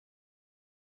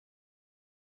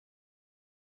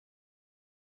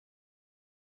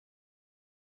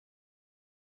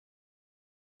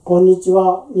こんにち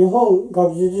は。日本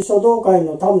学術書道会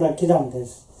の田村季山で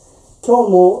す。今日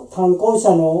も淡交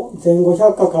社の禅語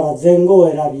百科から禅語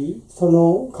を選び、そ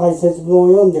の解説文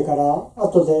を読んでから、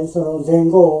後でその禅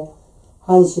語を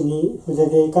半紙に筆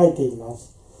で書いていま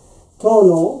す。今日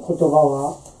の言葉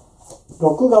は、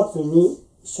6月に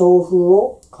しょうふう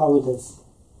をかうです。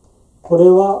これ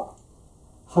は、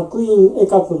白隠絵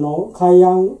画の海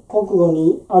安国語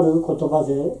にある言葉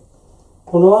で、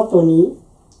この後に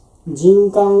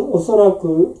人間おそら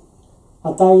く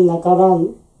値なから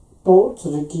んと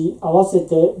続き、合わせ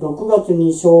て6月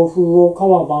にしょうふうをか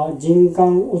わば人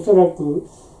間おそらく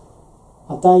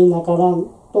値なからん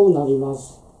となりま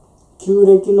す。旧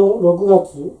暦の6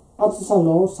月、暑さ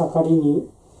の盛りに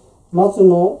松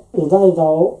の枝々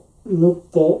を縫っ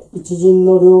て一陣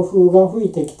の涼風が吹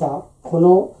いてきた。こ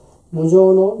の無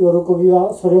常の喜び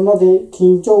はそれまで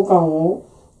緊張感を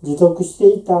持続して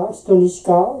いた人にし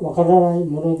かわからない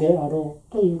ものであろ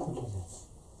うということです。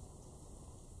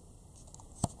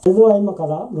それでは今か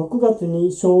ら6月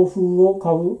にしょうふうを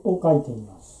かうを書いてみ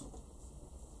ます。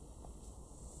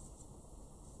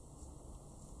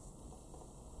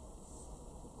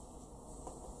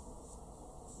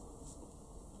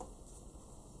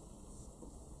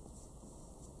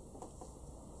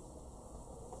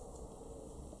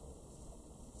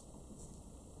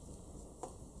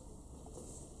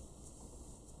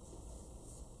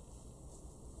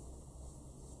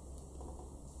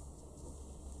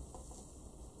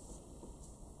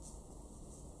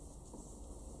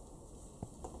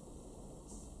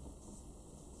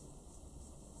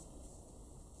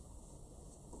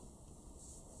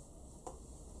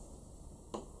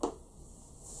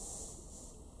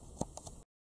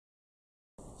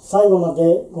最後ま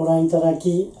でご覧いただ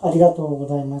きありがとうご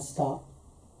ざいました。